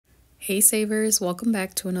Hey savers, welcome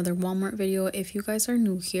back to another Walmart video. If you guys are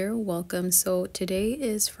new here, welcome. So today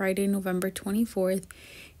is Friday, November 24th,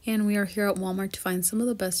 and we are here at Walmart to find some of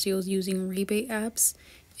the best deals using rebate apps.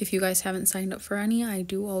 If you guys haven't signed up for any, I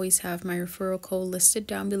do always have my referral code listed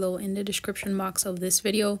down below in the description box of this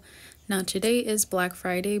video. Now today is Black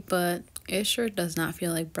Friday, but it sure does not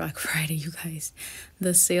feel like Black Friday, you guys.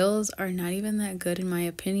 The sales are not even that good in my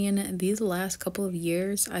opinion. These last couple of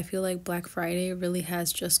years, I feel like Black Friday really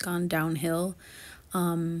has just gone downhill.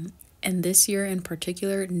 And this year in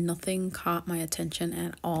particular, nothing caught my attention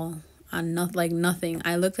at all. Nothing.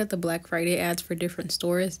 I looked at the Black Friday ads for different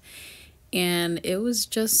stores and it was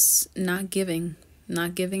just not giving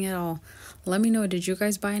at all. Let me know, did you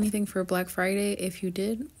guys buy anything for Black Friday? If you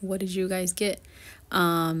did, what did you guys get?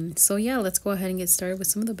 So yeah, let's go ahead and get started with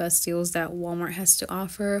some of the best deals that Walmart has to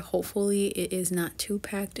offer. Hopefully it is not too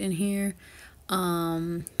packed in here,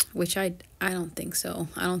 which I don't think so.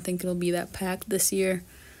 I don't think it'll be that packed this year.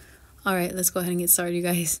 All right, let's go ahead and get started, you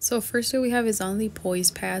guys. So first deal we have is on the Poise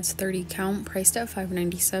Pads 30 count, priced at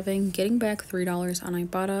 $5.97, getting back $3 on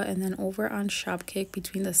Ibotta, and then over on Shopkick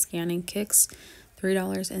between the scanning kicks,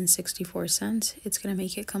 $3.64. It's gonna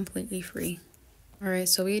make it completely free. All right,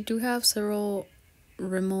 so we do have several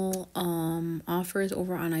Rimmel offers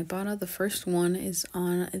over on Ibotta. The first one is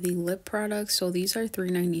on the lip products. So these are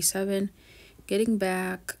 $3.97, getting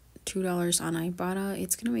back $2 on Ibotta.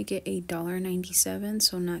 It's gonna make it $8.97,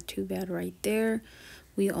 so not too bad right there.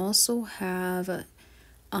 We also have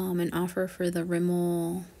an offer for the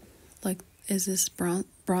Rimmel, is this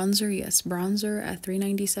bronzer? Yes, bronzer at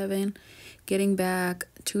 $3.97, getting back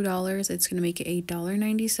 $2. It's gonna make it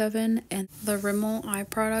 $8.97. And the Rimmel eye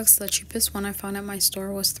products, the cheapest one I found at my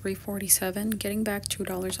store was $3.47, getting back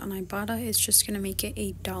 $2 on Ibotta. It's just gonna make it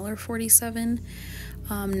 $8.47.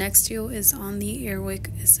 Next deal is on the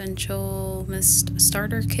Airwick Essential Mist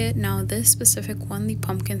Starter Kit. Now this specific one, the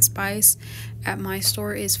pumpkin spice, at my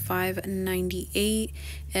store is $5.98,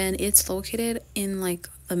 and it's located in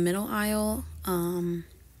the middle aisle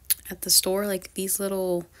at the store, these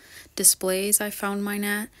little displays I found mine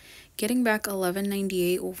at. Getting back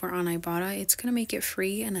 $11.98 over on Ibotta. It's gonna make it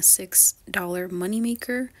free and a $6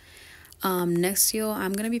 moneymaker. Next deal,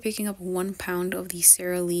 I'm gonna be picking up 1 pound of the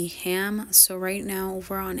Sara Lee ham. So right now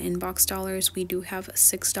over on Inbox Dollars, we do have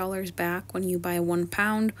 $6 back when you buy 1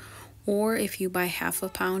 pound, or if you buy half a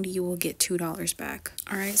pound, you will get $2 back.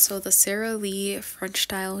 All right, so the Sara Lee French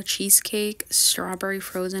style cheesecake strawberry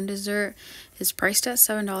frozen dessert is priced at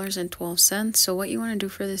 $7.12. So what you want to do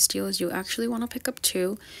for this deal is you actually want to pick up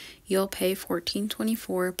 2. You'll pay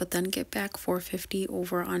 $14.24, but then get back $4.50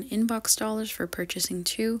 over on Inbox Dollars for purchasing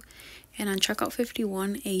 2. And on checkout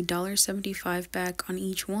 51, $1.75 back on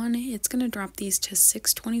each one. It's going to drop these to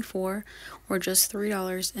 $6.24 or just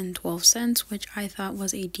 $3.12, which I thought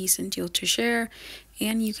was a decent deal to share.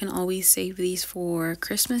 And you can always save these for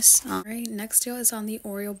Christmas. All right, next deal is on the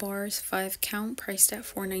Oreo bars 5 count, priced at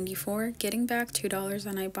 $4.94, getting back $2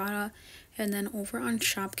 on Ibotta. And then over on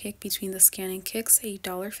Shopkick between the scanning kicks,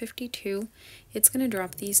 $8.52. It's going to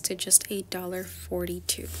drop these to just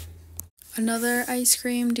 $8.42. Another ice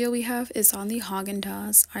cream deal we have is on the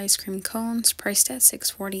Haagen-Dazs ice cream cones, priced at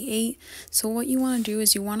 $6.48. So what you want to do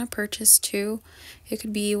is you want to purchase 2. It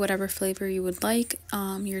could be whatever flavor you would like.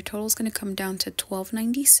 Your total is going to come down to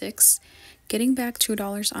 $12.96, getting back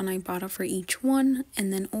 $2 on Ibotta for each one.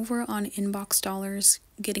 And then over on Inbox Dollars,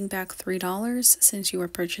 getting back $3 since you are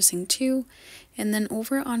purchasing 2. And then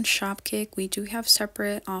over on Shopkick, we do have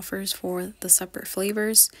separate offers for the separate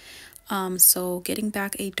flavors. So getting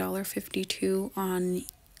back $8.52 on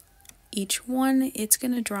each one, it's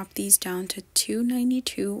going to drop these down to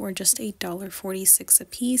 $2.92 or just $8.46 a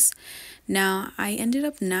piece. Now, I ended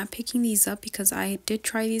up not picking these up because I did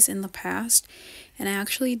try these in the past and I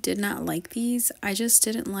actually did not like these. I just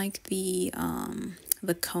didn't like the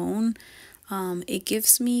cone. It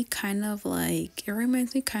gives me it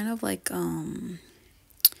reminds me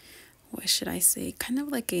what should I say? Kind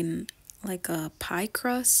of like a pie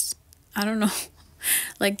crust. I don't know.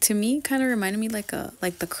 To me, it kind of reminded me like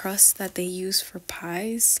the crust that they use for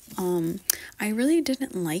pies. I really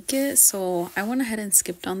didn't like it, so I went ahead and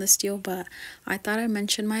skipped on this deal, but I thought I'd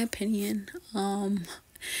mention my opinion,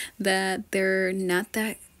 that they're not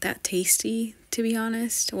that tasty, to be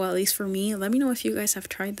honest. Well, at least for me. Let me know if you guys have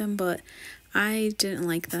tried them, but I didn't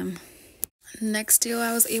like them. Next deal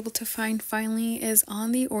I was able to find finally is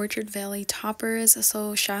on the Orchard Valley toppers.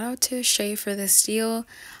 So shout out to Shay for this deal.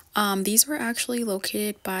 These were actually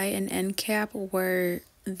located by an end cap where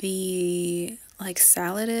the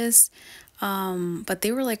salad is, but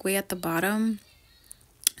they were way at the bottom.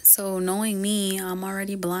 So knowing me, I'm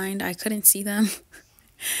already blind, I couldn't see them.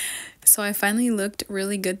 So I finally looked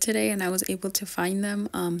really good today and I was able to find them,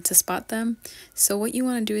 to spot them. So what you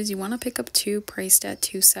want to do is you want to pick up two priced at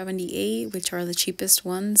 $2.78, which are the cheapest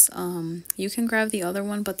ones. You can grab the other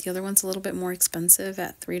one, but the other one's a little bit more expensive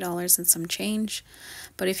at $3 and some change.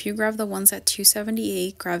 But if you grab the ones at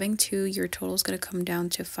 $2.78, grabbing two, your total is going to come down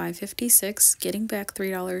to $5.56, getting back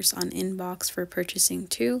 $3 on inbox for purchasing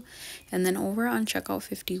two. And then over on checkout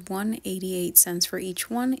 51.88 for each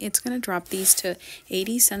one, it's going to drop these to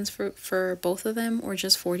 80 cents for both of them, or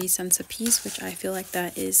just 40 cents a piece, which I feel like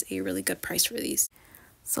that is a really good price for these.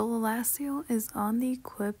 So the last sale is on the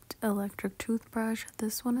equipped electric toothbrush.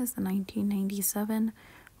 This one is the 1997.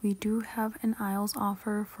 We do have an aisles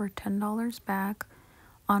offer for $10 back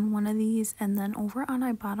on one of these, and then over on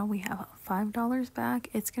Ibotta we have $5 back.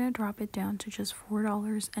 It's gonna drop it down to just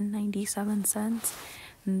 $4.97,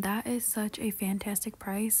 and that is such a fantastic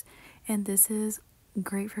price, and this is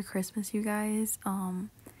great for Christmas, you guys.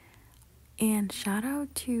 And shout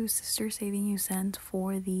out to Sister Saving You Cents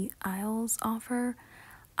for the aisles offer.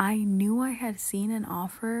 I knew I had seen an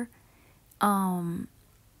offer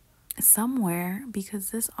somewhere, because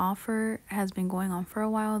this offer has been going on for a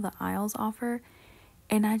while, the aisles offer,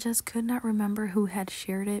 and I just could not remember who had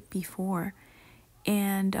shared it before.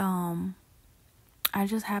 And I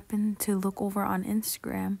just happened to look over on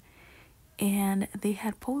Instagram and they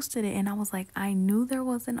had posted it, and I was like, I knew there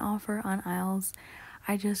was an offer on aisles,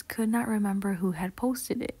 I just could not remember who had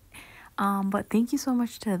posted it. But thank you so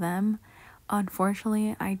much to them.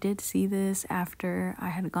 Unfortunately, I did see this after I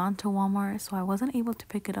had gone to Walmart, so I wasn't able to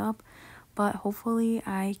pick it up, but hopefully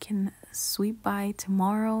I can sweep by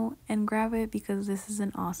tomorrow and grab it, because this is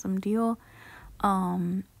an awesome deal.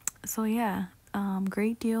 So yeah,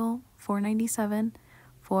 great deal, $4.97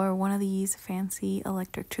 for one of these fancy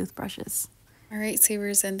electric toothbrushes. Alright,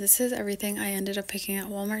 savers, and this is everything I ended up picking at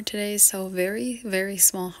Walmart today, so very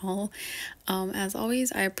small haul. As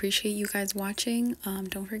always, I appreciate you guys watching.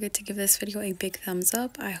 Don't forget to give this video a big thumbs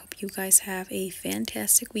up. I hope you guys have a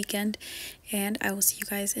fantastic weekend, and I will see you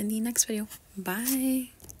guys in the next video.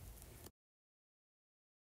 Bye!